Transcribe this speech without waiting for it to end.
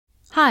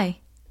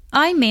Hi,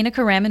 I'm Menaka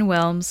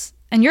Raman-Wilms,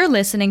 and you're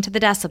listening to The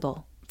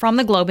Decibel from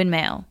the Globe and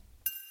Mail.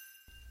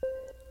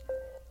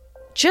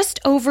 Just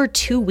over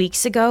 2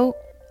 weeks ago,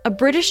 a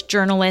British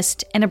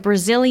journalist and a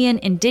Brazilian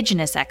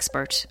indigenous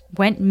expert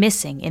went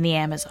missing in the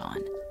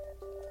Amazon.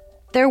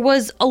 There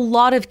was a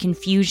lot of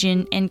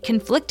confusion and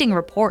conflicting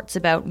reports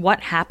about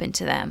what happened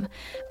to them,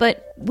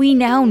 but we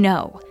now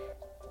know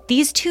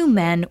these two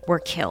men were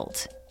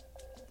killed.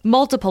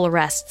 Multiple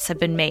arrests have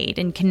been made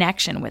in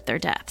connection with their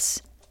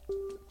deaths.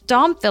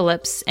 Dom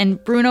Phillips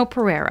and Bruno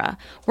Pereira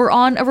were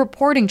on a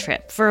reporting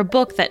trip for a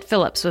book that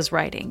Phillips was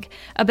writing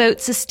about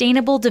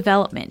sustainable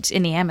development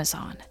in the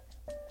Amazon.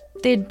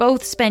 They'd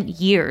both spent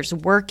years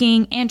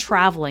working and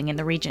traveling in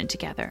the region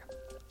together.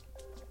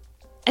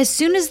 As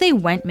soon as they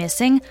went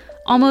missing,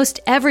 almost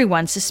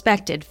everyone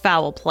suspected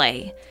foul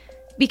play,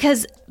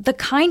 because the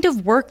kind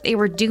of work they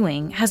were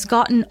doing has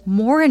gotten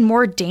more and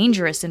more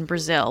dangerous in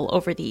Brazil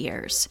over the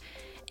years.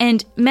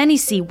 And many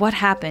see what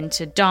happened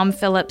to Dom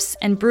Phillips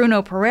and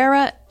Bruno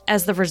Pereira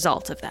as the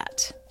result of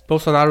that.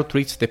 Bolsonaro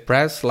treats the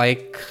press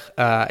like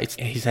it's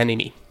his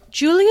enemy.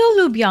 Julio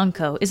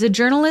Lubianco is a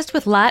journalist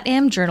with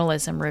LatAm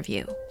Journalism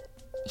Review.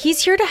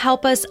 He's here to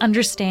help us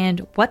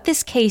understand what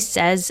this case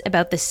says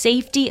about the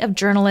safety of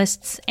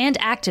journalists and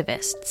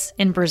activists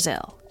in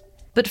Brazil.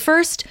 But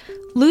first,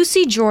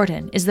 Lucy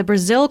Jordan is the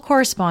Brazil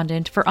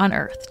correspondent for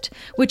Unearthed,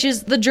 which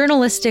is the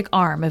journalistic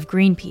arm of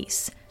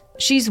Greenpeace.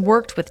 She's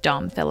worked with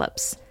Dom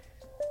Phillips.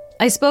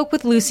 I spoke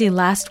with Lucy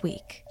last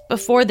week,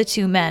 before the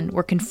two men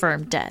were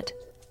confirmed dead.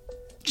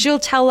 She'll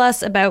tell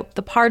us about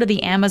the part of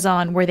the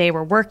Amazon where they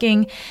were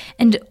working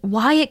and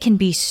why it can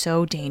be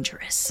so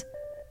dangerous.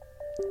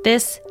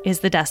 This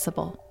is The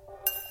Decibel.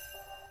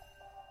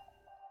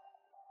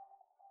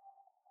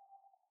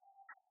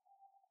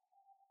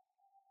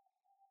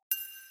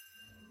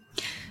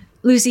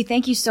 Lucy,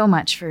 thank you so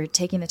much for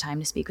taking the time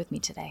to speak with me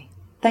today.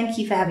 Thank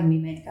you for having me,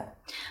 Menaka.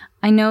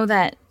 I know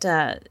that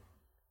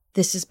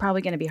this is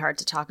probably going to be hard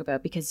to talk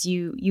about because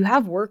you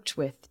have worked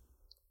with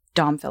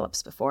Dom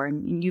Phillips before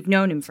and you've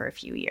known him for a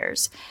few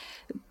years.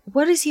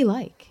 What is he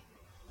like?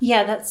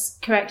 Yeah, that's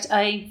correct.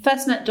 I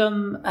first met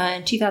Dom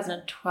in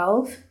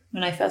 2012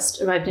 when I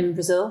first arrived in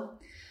Brazil,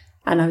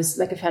 and I was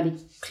like a fairly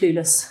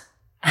clueless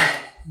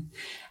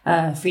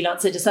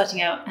freelancer just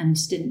starting out and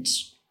didn't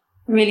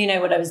really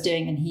know what I was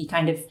doing, and he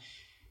kind of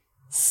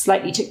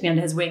slightly took me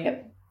under his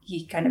wing.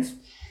 He kind of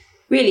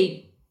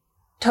really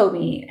told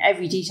me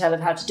every detail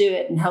of how to do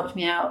it and helped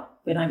me out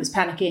when I was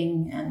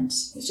panicking, and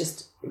was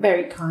just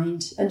very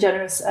kind and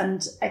generous.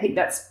 And I think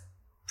that's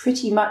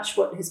pretty much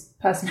what his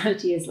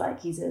personality is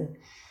like. He's a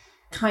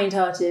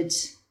kind-hearted,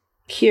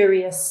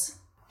 curious,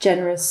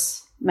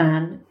 generous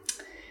man.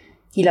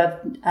 He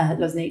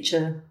loves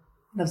nature,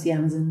 loves the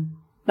Amazon,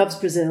 loves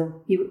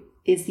Brazil. He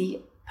is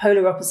the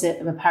polar opposite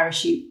of a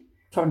parachute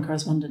foreign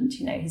correspondent.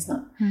 You know, he's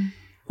not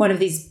one of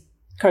these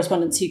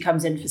correspondents who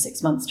comes in for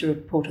 6 months to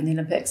report on the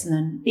Olympics and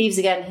then leaves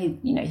again.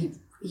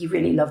 He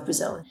really loved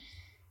Brazil.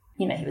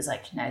 You know, he was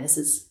like, no, this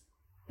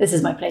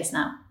is my place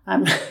now.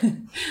 I'm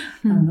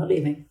not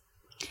leaving.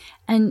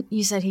 And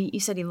you said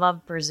he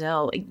loved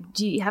Brazil.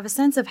 Do you have a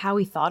sense of how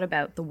he thought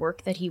about the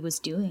work that he was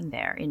doing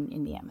there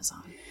in the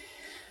Amazon?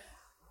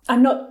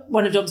 I'm not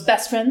one of Dom's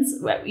best friends.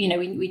 You know,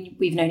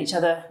 we've known each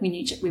other.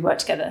 We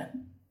worked together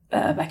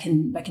back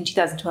in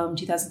 2012 and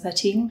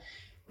 2013.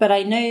 But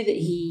I know that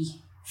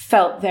he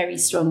felt very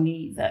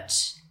strongly that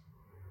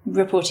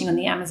reporting on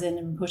the Amazon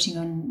and reporting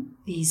on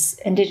these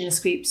indigenous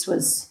groups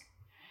was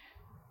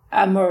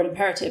a moral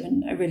imperative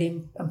and a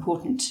really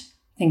important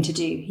thing to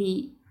do.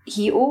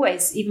 He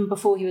always, even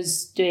before he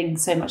was doing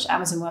so much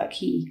Amazon work,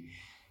 he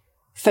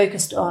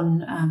focused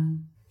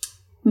on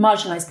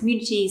marginalized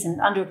communities and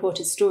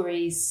underreported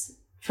stories.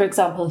 For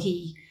example,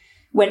 he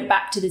went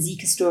back to the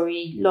Zika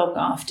story long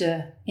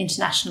after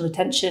international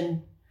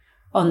attention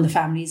on the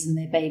families and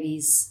their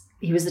babies.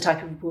 He was the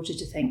type of reporter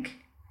to think,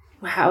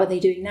 well, how are they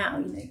doing now?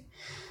 You know,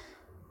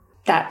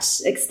 that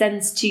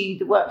extends to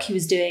the work he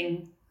was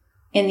doing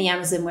in the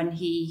Amazon when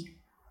he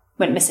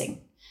went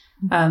missing.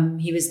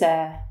 He was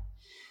there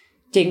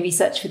doing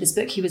research for this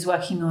book he was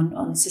working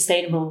on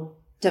sustainable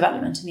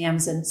development in the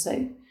Amazon.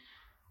 So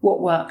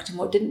what worked and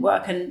what didn't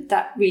work. And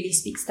that really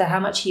speaks to how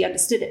much he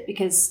understood it,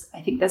 because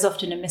I think there's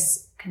often a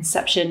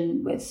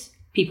misconception with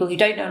people who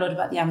don't know a lot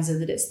about the Amazon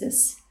that it's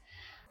this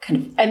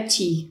kind of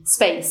empty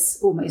space,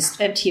 almost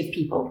empty of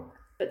people.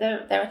 But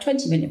there are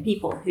 20 million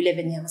people who live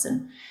in the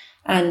Amazon,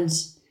 and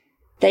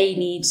they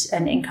need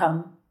an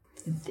income.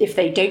 If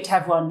they don't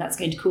have one, that's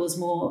going to cause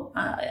more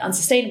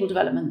unsustainable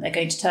development. They're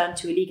going to turn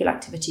to illegal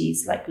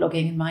activities like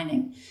logging and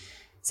mining.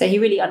 So he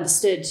really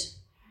understood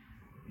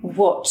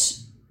what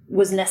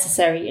was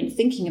necessary in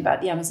thinking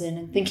about the Amazon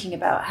and thinking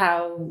about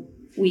how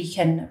we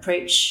can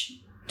approach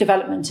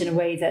development in a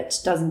way that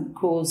doesn't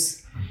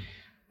cause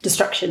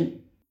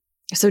destruction.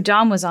 So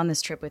Dom was on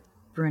this trip with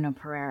Bruno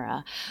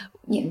Pereira.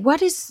 Yeah.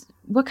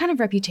 What kind of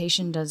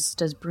reputation does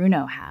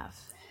Bruno have?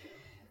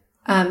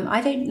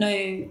 I don't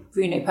know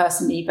Bruno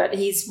personally, but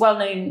he's well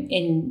known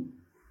in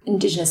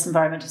indigenous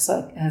environmental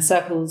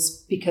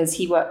circles because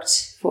he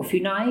worked for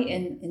FUNAI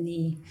in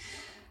the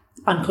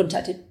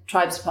Uncontacted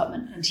Tribes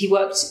Department. And he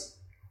worked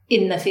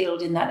in the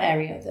field in that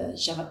area, the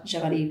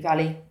Javali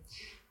Valley,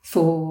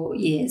 for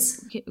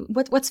years. Okay.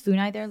 What's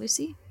FUNAI there,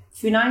 Lucy?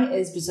 FUNAI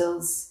is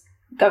Brazil's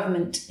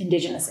government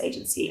indigenous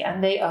agency,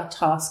 and they are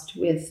tasked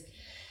with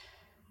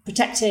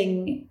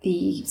protecting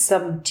the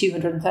some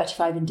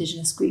 235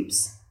 indigenous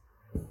groups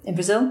in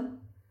Brazil.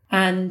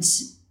 And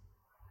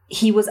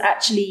he was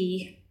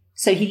actually...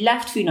 So he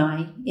left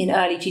FUNAI in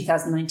early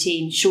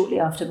 2019, shortly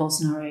after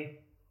Bolsonaro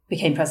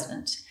became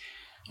president.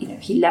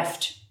 He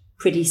left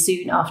pretty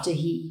soon after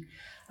he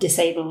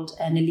disabled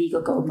an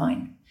illegal gold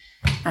mine,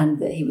 and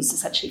that he was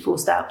essentially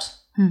forced out.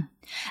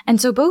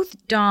 And so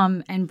both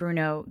Dom and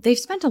Bruno, they've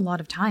spent a lot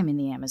of time in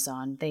the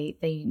Amazon.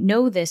 They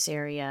know this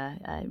area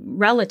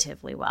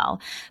relatively well.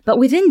 But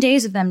within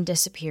days of them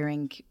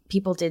disappearing,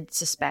 people did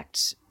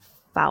suspect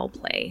foul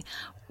play.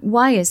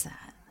 Why is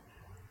that?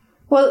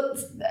 Well,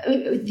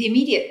 the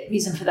immediate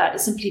reason for that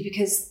is simply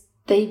because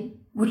they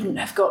wouldn't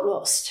have got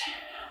lost.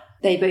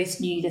 They both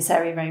knew this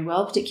area very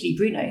well, particularly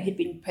Bruno. He'd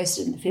been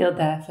posted in the field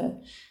there for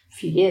a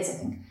few years, I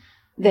think.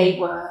 They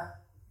were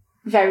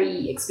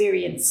very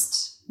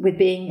experienced with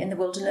being in the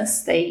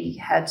wilderness. They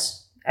had,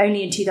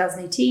 only in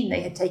 2018, they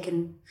had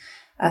taken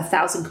a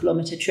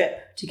 1,000-kilometre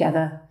trip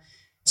together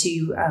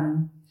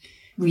to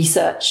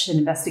research and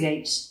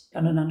investigate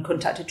on an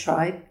uncontacted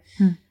tribe.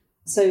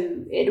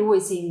 So it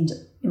always seemed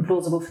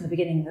implausible from the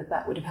beginning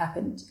that would have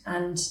happened.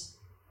 And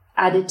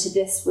added to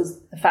this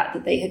was the fact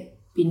that they had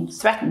been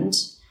threatened.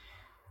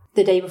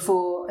 The day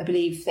before, I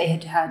believe, they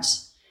had had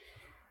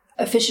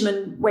a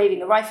fisherman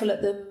waving a rifle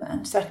at them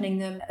and threatening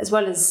them, as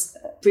well as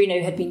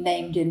Bruno had been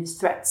named in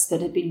threats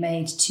that had been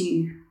made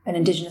to an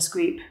indigenous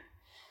group.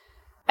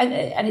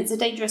 And it's a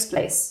dangerous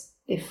place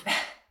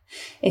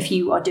if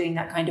you are doing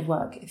that kind of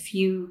work. If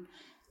you,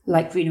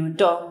 like Bruno and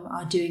Dom,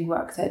 are doing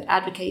work that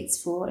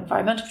advocates for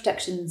environmental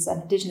protections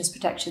and indigenous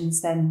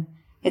protections, then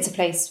it's a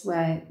place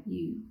where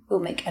you will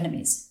make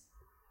enemies.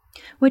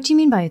 What do you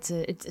mean by it's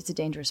a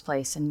dangerous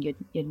place and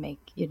you'd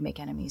make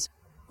enemies?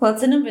 Well,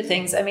 it's a number of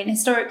things. I mean,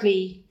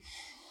 historically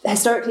there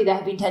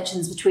have been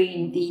tensions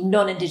between the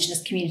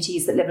non-indigenous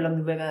communities that live along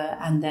the river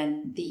and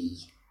then the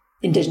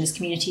indigenous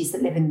communities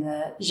that live in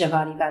the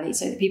Javali Valley.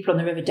 So the people on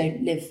the river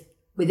don't live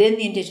within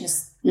the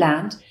indigenous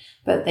land,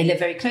 but they live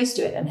very close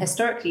to it. And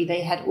historically,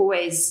 they had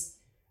always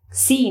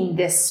seen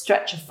this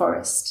stretch of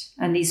forest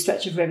and these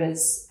stretch of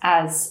rivers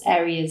as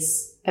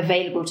areas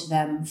available to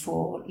them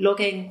for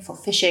logging, for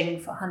fishing,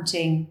 for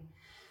hunting,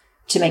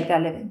 to make their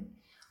living.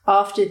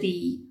 After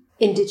the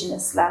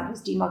indigenous land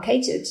was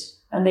demarcated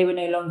and they were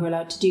no longer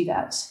allowed to do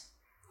that,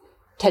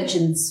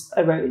 tensions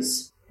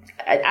arose.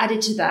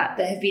 Added to that,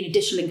 there have been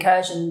additional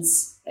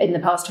incursions in the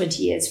past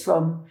 20 years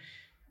from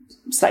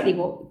slightly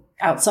more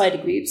outsider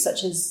groups,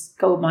 such as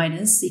gold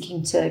miners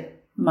seeking to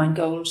mine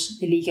gold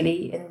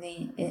illegally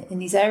in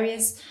these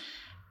areas.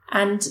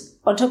 And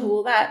on top of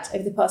all that,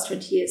 over the past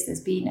 20 years,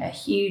 there's been a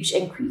huge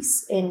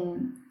increase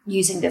in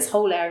using this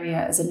whole area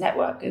as a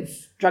network of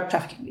drug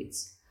trafficking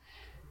routes.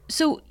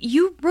 So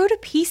you wrote a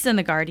piece in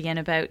The Guardian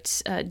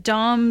about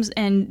Dom's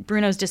and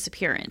Bruno's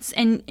disappearance,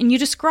 and you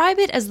describe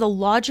it as the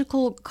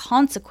logical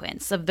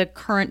consequence of the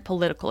current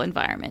political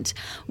environment.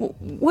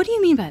 What do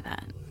you mean by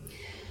that?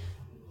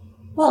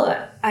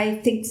 Well, I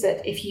think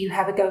that if you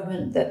have a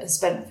government that has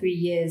spent 3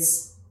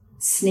 years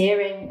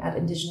sneering at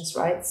indigenous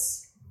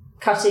rights,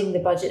 cutting the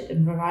budget of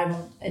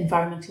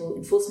environmental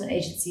enforcement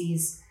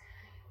agencies,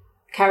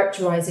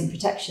 characterising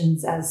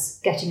protections as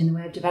getting in the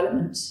way of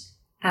development,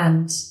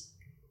 and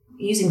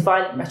using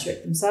violent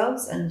rhetoric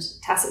themselves and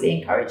tacitly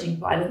encouraging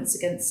violence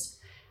against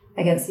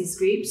these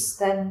groups,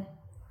 then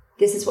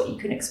this is what you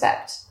can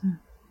expect.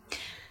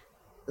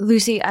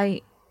 Lucy,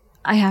 I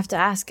have to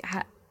ask,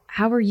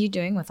 how are you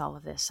doing with all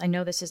of this? I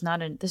know this is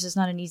not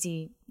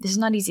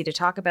easy to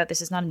talk about.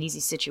 This is not an easy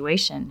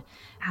situation.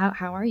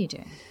 How are you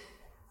doing?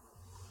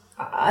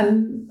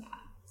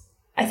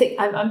 I think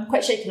I'm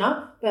quite shaken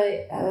up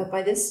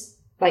by this,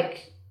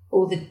 like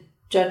all the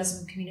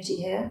journalism community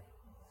here.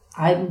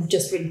 I'm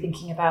just really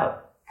thinking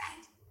about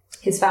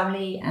his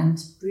family and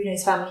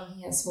Bruno's family.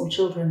 He has small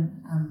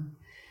children,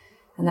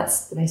 and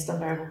that's the most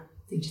unbearable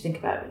thing to think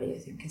about, really, I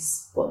think,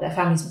 is what their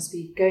families must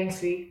be going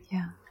through.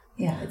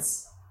 Yeah,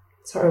 it's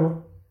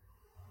horrible.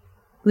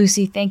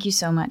 Lucy, thank you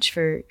so much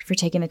for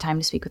taking the time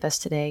to speak with us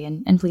today,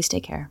 and please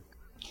take care.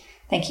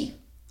 Thank you.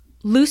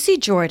 Lucy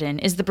Jordan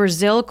is the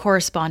Brazil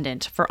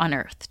correspondent for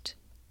Unearthed.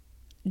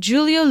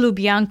 Julio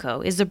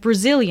Lubianco is a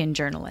Brazilian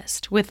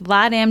journalist with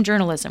LATAM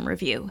Journalism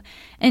Review,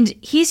 and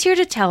he's here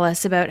to tell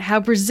us about how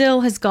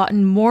Brazil has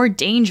gotten more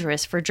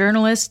dangerous for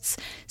journalists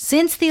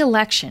since the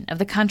election of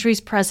the country's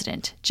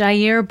president,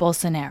 Jair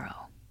Bolsonaro.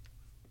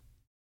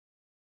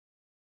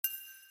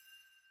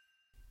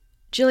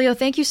 Julio,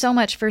 thank you so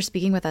much for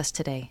speaking with us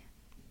today.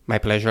 My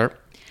pleasure.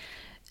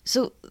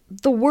 So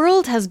the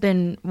world has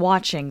been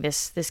watching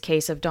this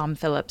case of Dom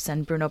Phillips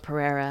and Bruno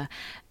Pereira.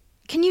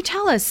 Can you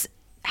tell us,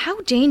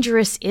 how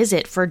dangerous is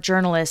it for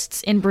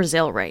journalists in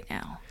Brazil right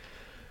now?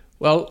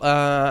 Well,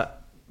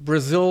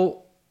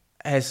 Brazil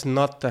has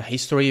not a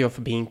history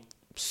of being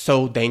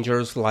so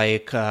dangerous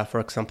like, for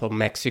example,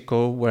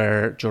 Mexico,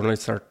 where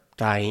journalists are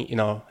dying,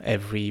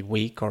 every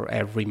week or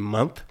every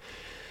month.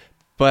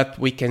 But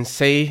we can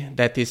say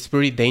that it's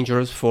pretty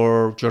dangerous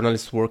for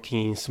journalists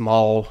working in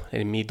small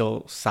and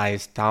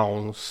middle-sized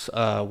towns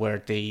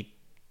where they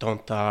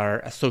don't are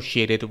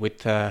associated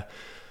with, a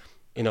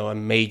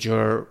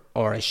major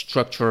or a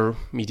structured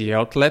media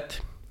outlet,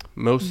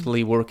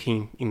 mostly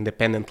working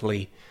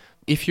independently.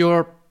 If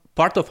you're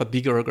part of a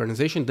bigger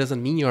organization,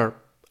 doesn't mean you're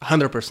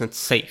 100%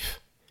 safe.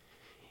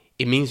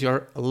 It means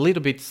you're a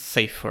little bit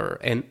safer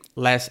and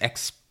less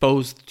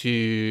exposed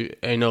to,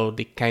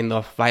 the kind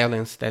of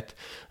violence that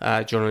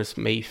journalists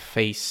may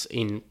face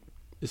in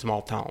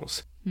small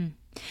towns.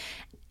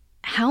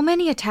 How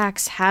many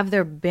attacks have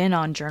there been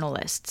on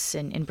journalists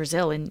in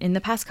Brazil in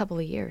the past couple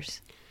of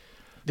years?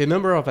 The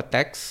number of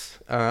attacks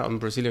on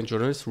Brazilian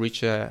journalists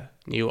reached a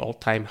new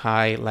all-time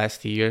high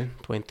last year,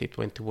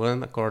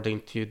 2021,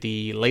 according to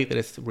the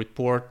latest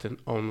report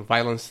on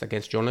violence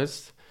against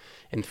journalists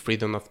and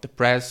freedom of the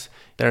press.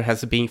 There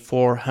has been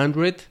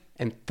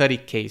 430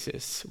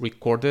 cases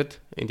recorded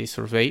in this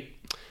survey,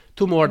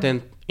 2 more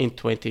than in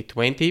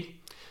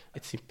 2020.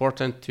 It's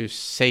important to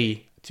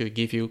say, to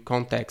give you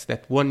context,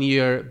 that 1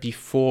 year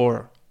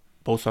before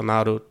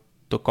Bolsonaro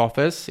took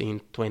office in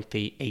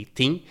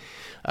 2018,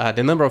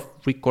 the number of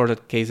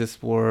recorded cases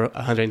were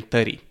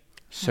 130.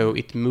 So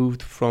it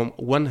moved from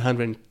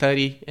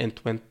 130 in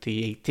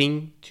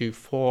 2018 to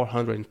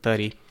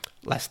 430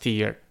 last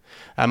year.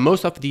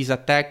 Most of these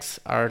attacks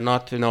are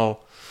not,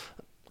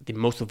 the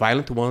most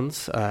violent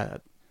ones.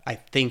 I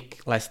think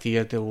last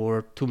year there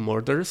were 2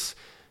 murders,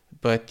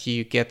 but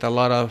you get a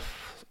lot of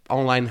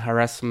online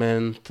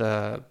harassment,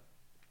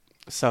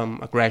 some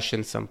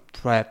aggression, some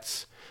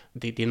threats.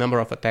 The number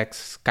of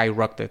attacks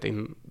skyrocketed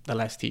in the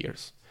last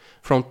years.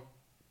 From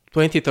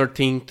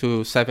 2013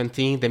 to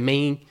 17, the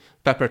main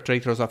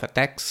perpetrators of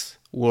attacks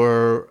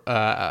were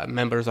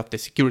members of the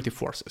security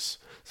forces,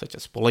 such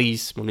as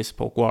police,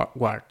 municipal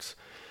guards.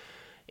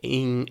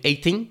 In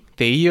 18,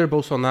 the year of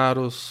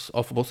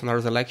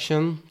Bolsonaro's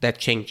election, that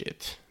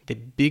changed. The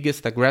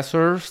biggest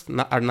aggressors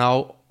are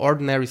now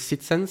ordinary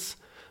citizens,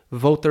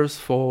 voters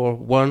for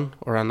one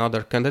or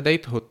another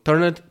candidate who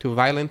turned to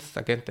violence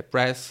against the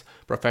press,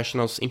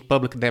 professionals in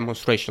public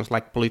demonstrations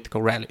like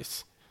political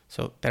rallies.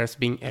 So there's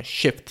been a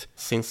shift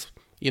since,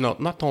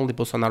 not only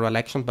Bolsonaro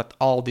election, but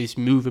all this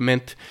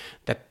movement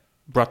that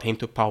brought him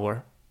to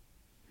power.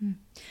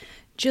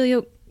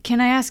 Julio,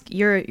 can I ask,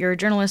 you're a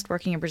journalist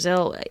working in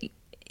Brazil.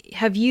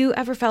 Have you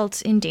ever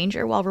felt in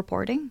danger while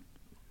reporting?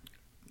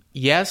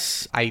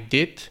 Yes, I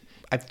did.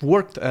 I've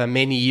worked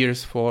many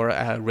years for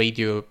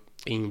radio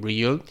in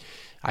Rio.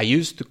 I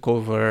used to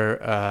cover,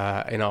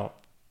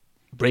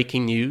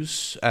 breaking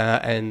news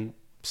and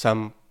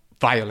some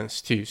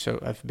violence too. So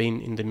I've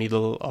been in the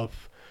middle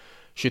of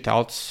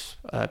shootouts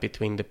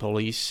between the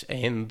police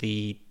and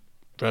the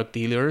drug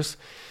dealers.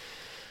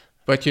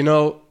 But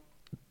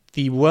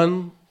the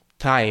one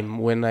time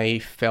when I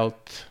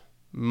felt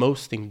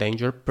most in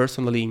danger,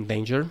 personally in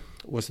danger,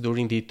 was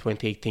during the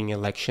 2018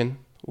 election,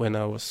 when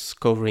I was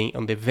covering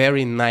on the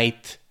very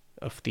night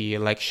of the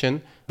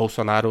election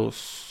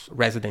Bolsonaro's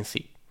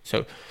residency.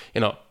 So,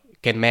 you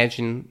can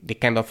imagine the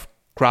kind of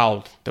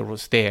crowd that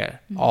was there,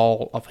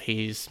 all of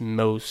his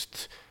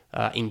most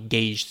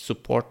engaged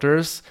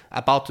supporters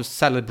about to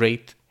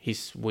celebrate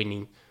his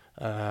winning.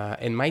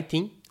 And my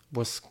team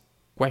was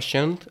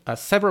questioned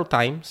several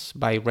times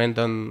by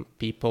random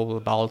people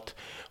about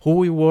who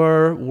we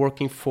were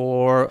working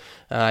for,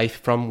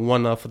 from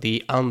one of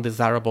the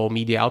undesirable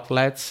media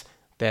outlets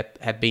that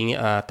had been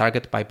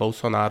targeted by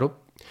Bolsonaro.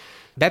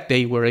 That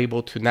day we were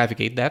able to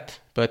navigate that,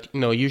 but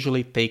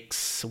usually it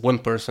takes one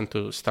person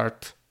to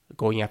start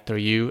going after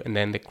you, and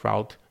then the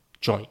crowd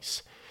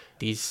joins.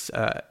 This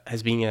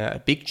has been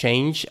a big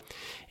change,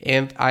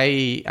 and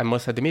I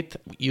must admit,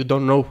 you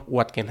don't know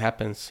what can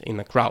happen in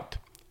a crowd.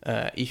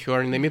 If you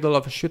are in the middle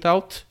of a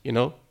shootout,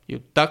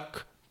 you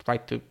duck, try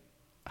to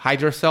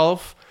hide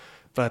yourself,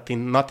 but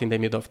not in the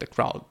middle of the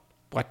crowd.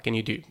 What can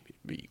you do?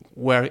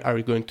 Where are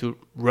you going to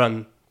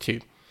run to?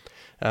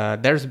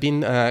 There's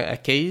been a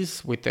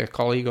case with a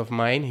colleague of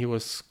mine. He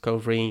was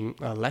covering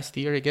last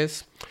year, I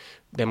guess,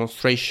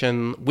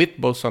 demonstration with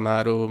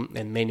Bolsonaro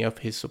and many of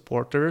his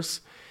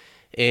supporters.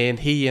 And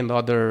he and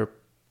other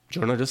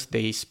journalists,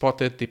 they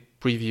spotted the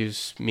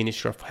previous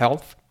Minister of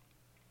Health.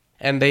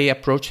 And they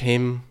approached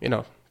him,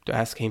 to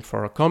ask him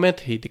for a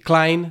comment. He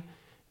declined,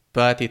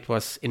 but it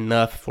was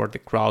enough for the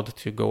crowd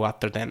to go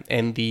after them.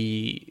 And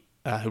the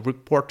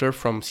reporter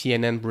from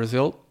CNN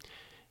Brazil,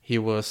 he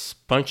was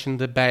punched in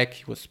the back,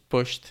 he was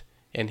pushed,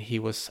 and he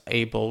was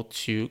able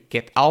to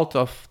get out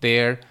of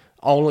there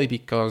only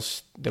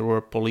because there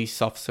were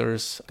police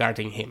officers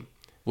guarding him,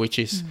 which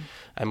is,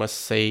 I must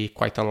say,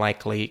 quite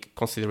unlikely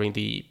considering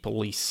the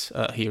police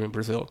here in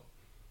Brazil.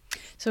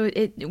 So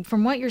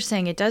from what you're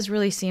saying, it does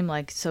really seem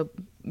like,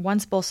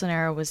 once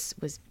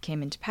Bolsonaro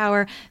came into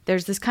power,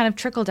 there's this kind of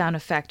trickle-down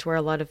effect where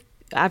a lot of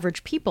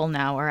average people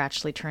now are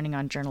actually turning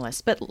on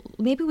journalists. But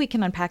maybe we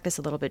can unpack this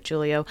a little bit,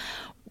 Julio.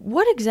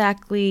 What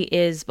exactly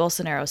is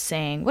Bolsonaro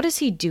saying? What is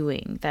he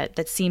doing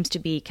that seems to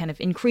be kind of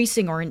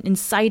increasing or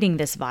inciting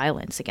this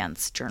violence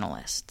against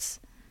journalists?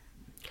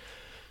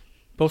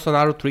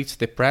 Bolsonaro treats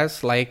the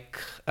press like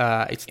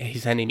it's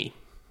his enemy.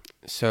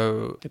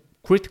 So the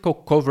critical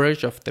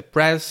coverage of the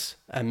press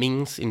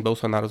means, in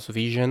Bolsonaro's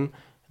vision,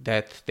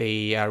 that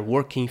they are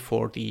working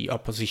for the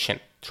opposition,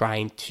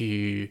 trying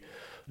to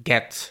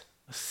get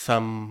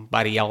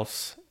somebody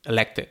else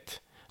elected.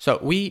 So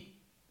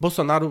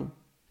Bolsonaro,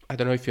 I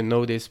don't know if you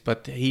know this,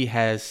 but he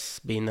has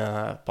been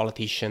a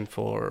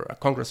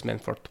congressman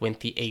for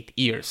 28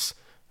 years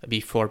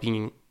before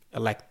being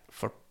elected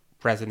for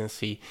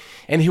presidency.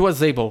 And he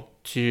was able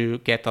to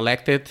get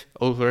elected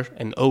over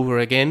and over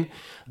again,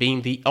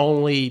 being the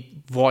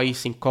only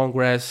voice in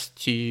Congress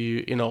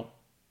to,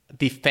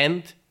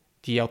 defend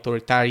the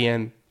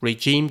authoritarian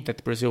regime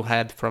that Brazil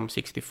had from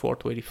 64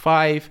 to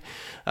 85,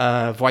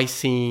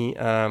 voicing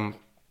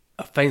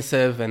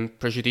offensive and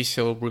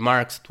prejudicial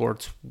remarks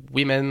towards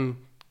women,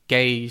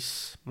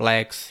 gays,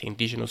 blacks,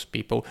 indigenous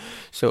people.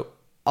 So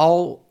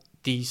all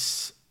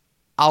this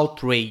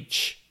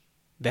outrage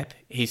that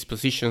his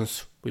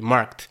positions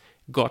remarked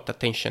got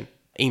attention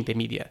in the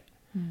media,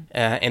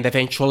 and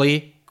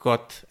eventually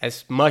got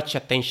as much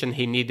attention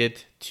he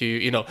needed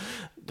to,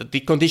 the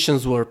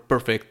conditions were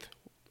perfect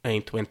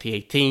in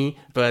 2018,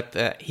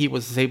 but he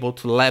was able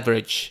to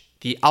leverage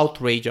the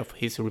outrage of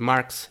his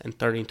remarks and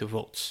turn into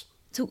votes.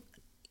 So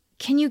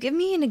can you give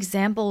me an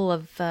example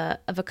of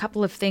a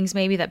couple of things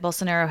maybe that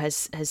Bolsonaro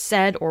has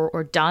said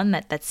or done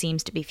that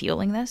seems to be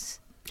fueling this?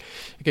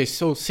 Okay,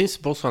 so since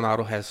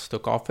Bolsonaro has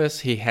took office,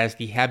 he has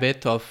the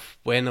habit of,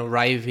 when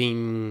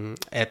arriving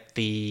at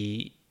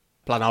the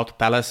Planalto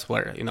Palace,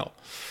 where,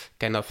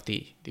 kind of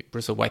the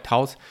Brazil White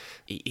House,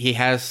 he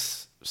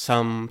has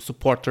some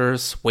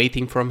supporters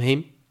waiting for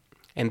him.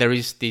 And there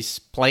is this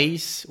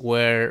place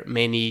where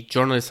many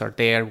journalists are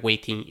there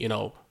waiting,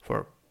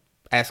 for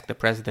ask the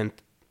president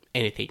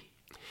anything.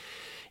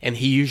 And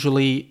he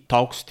usually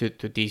talks to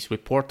these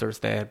reporters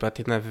there, but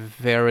in a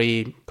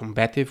very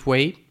combative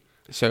way.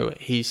 So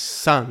his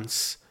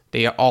sons,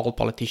 they are all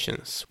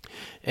politicians,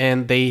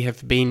 and they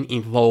have been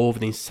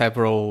involved in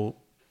several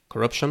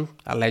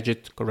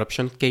alleged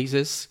corruption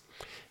cases.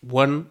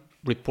 One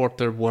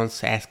reporter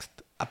once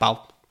asked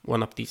about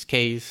one of these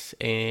cases,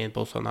 and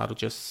Bolsonaro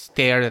just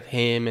stared at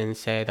him and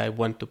said, "I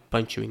want to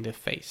punch you in the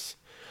face."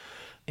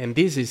 And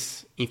this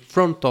is in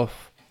front of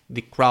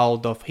the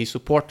crowd of his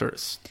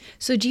supporters.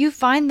 So do you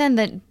find then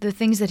that the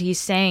things that he's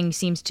saying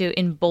seems to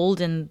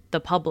embolden the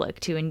public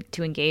to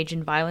engage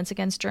in violence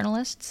against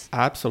journalists?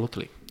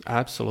 Absolutely.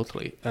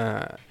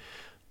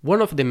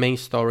 One of the main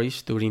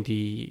stories during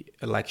the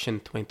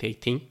election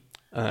 2018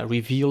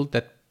 revealed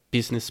that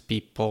business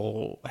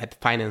people had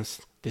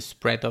financed the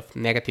spread of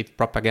negative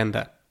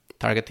propaganda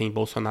targeting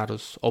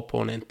Bolsonaro's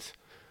opponent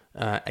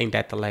in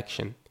that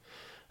election.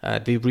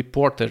 The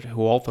reporter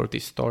who authored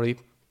this story,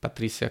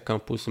 Patricia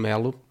Campos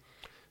Melo,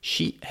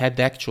 she had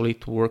actually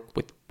to work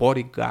with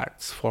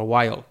bodyguards for a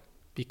while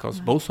because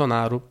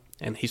Bolsonaro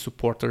and his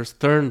supporters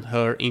turned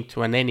her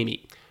into an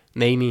enemy,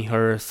 naming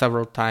her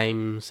several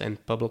times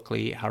and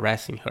publicly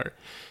harassing her.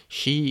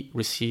 She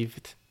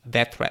received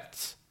death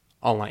threats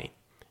online,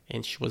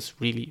 and she was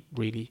really,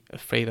 really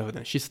afraid of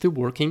them. She's still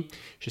working,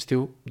 she's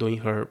still doing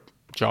her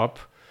job,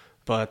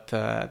 but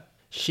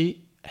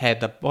she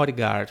had a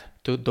bodyguard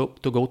to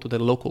go to the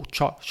local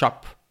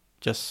shop,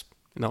 just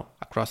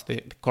across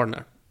the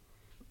corner.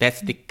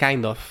 That's the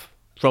kind of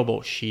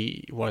trouble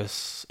she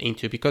was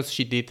into because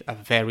she did a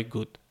very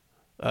good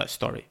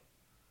story.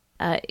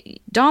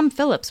 Dom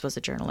Phillips was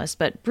a journalist,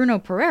 but Bruno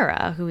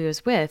Pereira, who he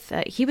was with,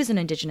 he was an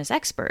indigenous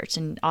expert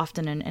and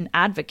often an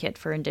advocate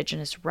for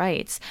indigenous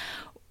rights.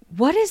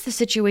 What is the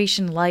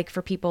situation like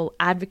for people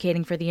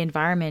advocating for the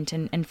environment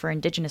and for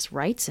indigenous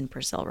rights in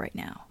Brazil right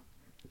now?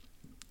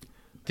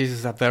 This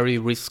is a very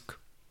risk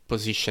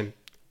position.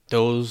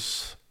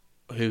 Those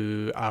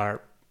who are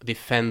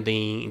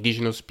defending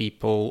indigenous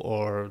people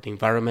or the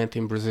environment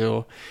in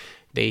Brazil,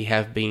 they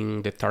have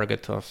been the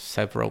target of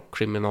several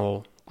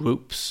criminal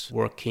groups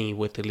working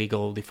with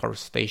illegal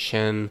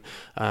deforestation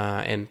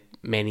and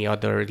many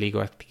other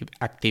illegal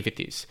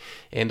activities.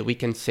 And we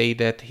can say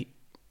that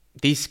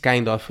this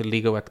kind of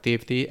illegal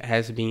activity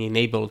has been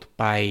enabled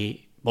by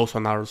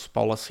Bolsonaro's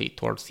policy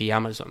towards the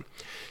Amazon.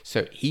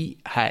 So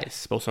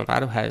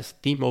Bolsonaro has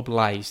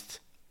demobilized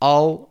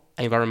all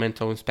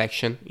environmental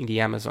inspection in the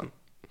Amazon.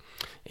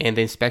 And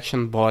the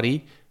inspection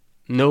body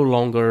no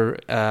longer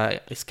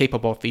is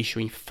capable of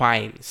issuing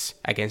fines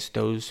against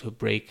those who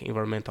break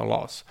environmental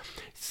laws.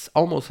 It's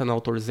almost an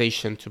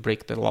authorization to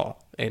break the law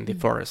and the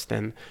forest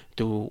and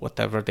do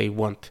whatever they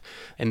want.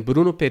 And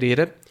Bruno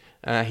Pereira,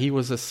 he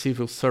was a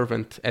civil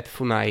servant at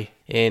FUNAI,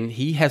 and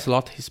he has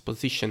lost his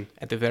position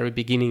at the very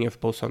beginning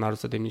of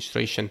Bolsonaro's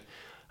administration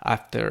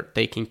after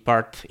taking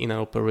part in an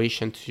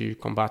operation to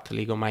combat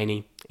illegal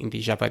mining in the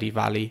Javari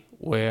Valley,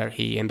 where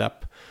he ended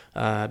up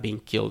being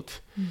killed.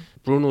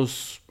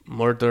 Bruno's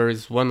murder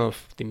is one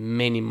of the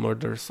many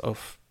murders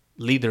of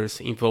leaders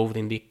involved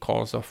in the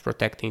cause of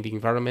protecting the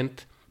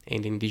environment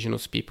and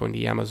indigenous people in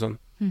the Amazon.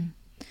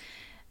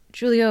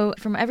 Julio,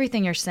 from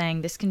everything you're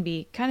saying, this can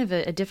be kind of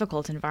a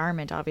difficult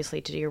environment, obviously,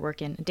 to do your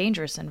work in, a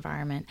dangerous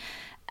environment.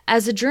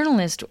 As a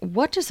journalist,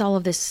 what does all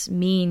of this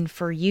mean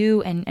for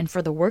you and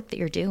for the work that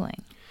you're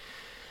doing?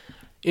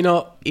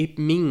 It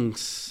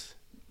means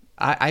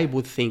I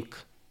would think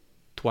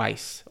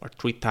twice or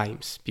three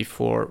times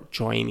before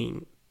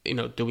joining,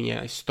 doing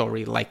a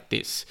story like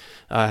this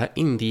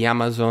in the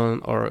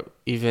Amazon or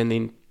even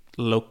in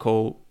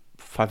local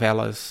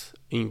favelas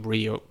in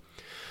Rio.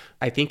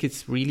 I think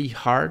it's really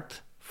hard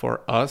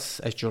for us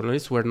as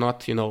journalists. We're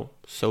not,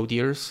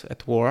 soldiers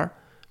at war.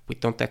 We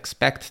don't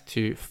expect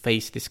to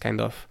face this kind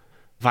of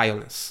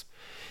violence.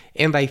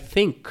 And I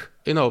think,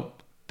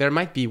 there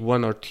might be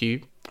one or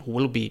two who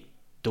will be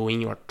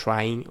doing or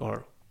trying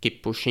or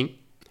keep pushing.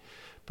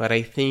 But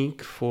I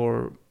think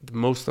for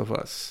most of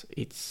us,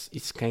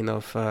 it's kind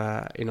of,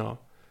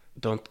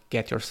 don't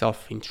get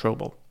yourself in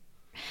trouble.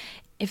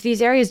 If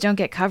these areas don't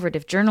get covered,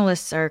 if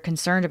journalists are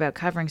concerned about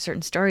covering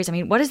certain stories,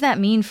 what does that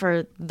mean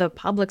for the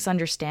public's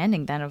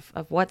understanding then of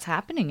what's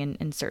happening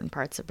in certain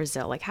parts of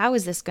Brazil? Like, how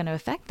is this going to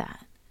affect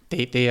that?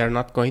 They are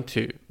not going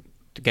to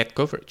get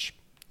coverage.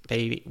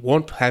 They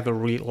won't have a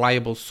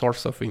reliable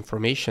source of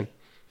information.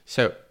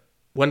 So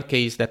one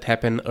case that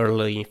happened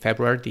early in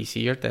February this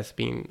year, there's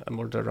been a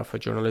murder of a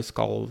journalist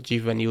called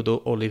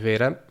Givanildo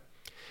Oliveira.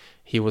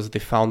 He was the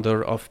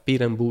founder of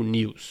Pirambu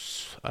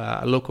News,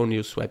 a local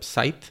news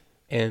website.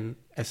 And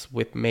as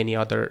with many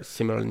other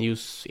similar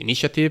news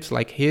initiatives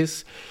like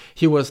his,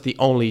 he was the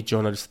only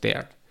journalist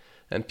there.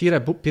 And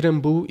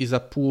Pirambu is a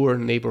poor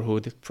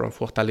neighborhood from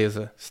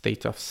Fortaleza,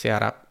 state of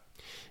Ceará.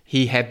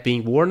 He had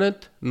been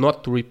warned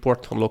not to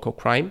report on local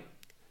crime,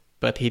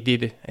 but he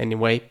did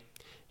anyway,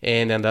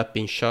 and ended up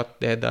being shot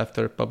dead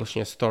after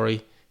publishing a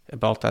story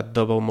about a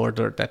double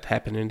murder that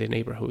happened in the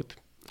neighborhood.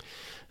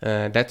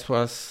 That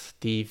was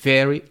the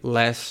very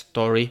last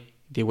story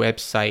the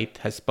website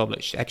has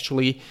published.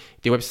 Actually,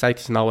 the website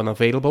is now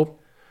unavailable.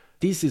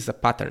 This is a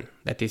pattern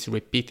that is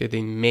repeated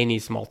in many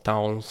small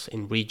towns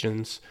and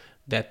regions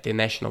that the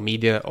national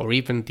media or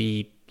even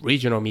the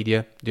regional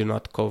media do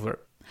not cover.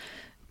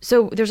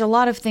 So there's a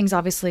lot of things,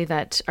 obviously,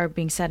 that are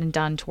being said and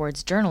done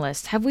towards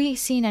journalists. Have we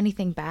seen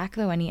anything back,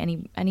 though?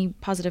 Any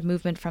positive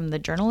movement from the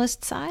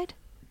journalist side?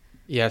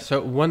 Yeah,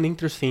 so one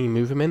interesting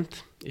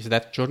movement is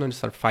that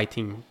journalists are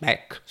fighting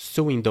back,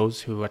 suing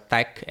those who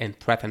attack and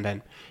threaten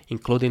them,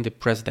 including the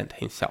president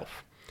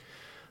himself.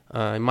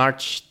 In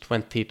March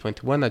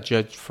 2021, a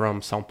judge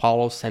from São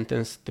Paulo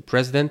sentenced the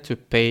president to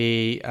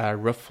pay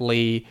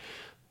roughly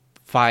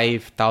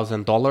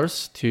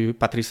 $5,000 to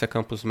Patrícia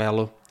Campos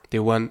Melo, the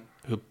one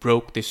who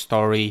broke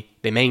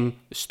the main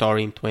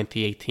story in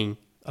 2018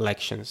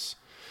 elections.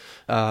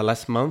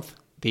 Last month,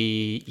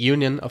 the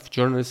Union of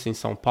Journalists in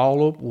São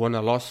Paulo won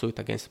a lawsuit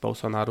against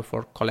Bolsonaro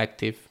for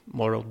collective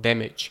moral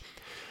damage.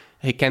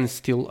 He can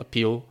still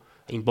appeal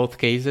in both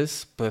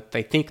cases, but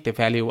I think the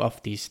value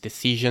of these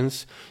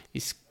decisions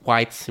is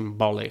quite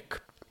symbolic.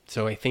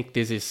 So I think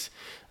this is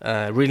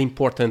really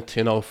important,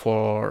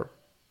 for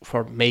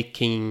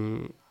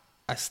making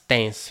a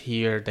stance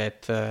here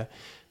that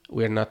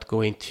we're not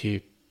going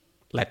to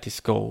let this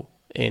go.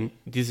 And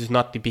this is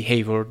not the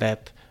behavior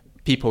that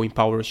people in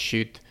power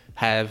should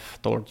have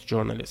towards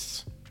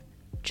journalists.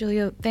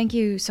 Julio, thank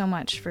you so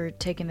much for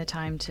taking the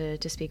time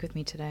to speak with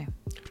me today.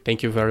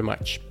 Thank you very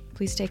much.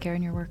 Please take care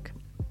in your work.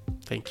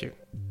 Thank you.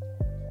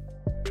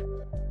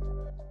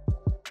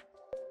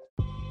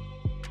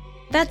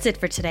 That's it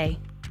for today.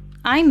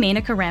 I'm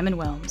Menaka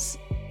Raman-Wilms.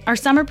 Our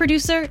summer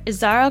producer is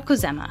Zara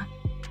Kozema.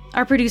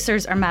 Our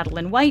producers are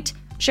Madeline White,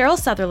 Cheryl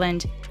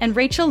Sutherland, and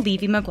Rachel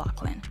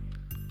Levy-McLaughlin.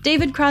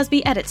 David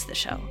Crosby edits the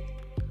show.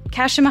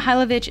 Kasia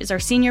Mihailovich is our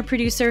senior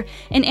producer,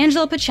 and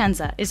Angela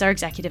Pacenza is our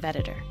executive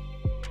editor.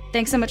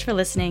 Thanks so much for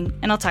listening,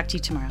 and I'll talk to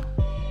you tomorrow.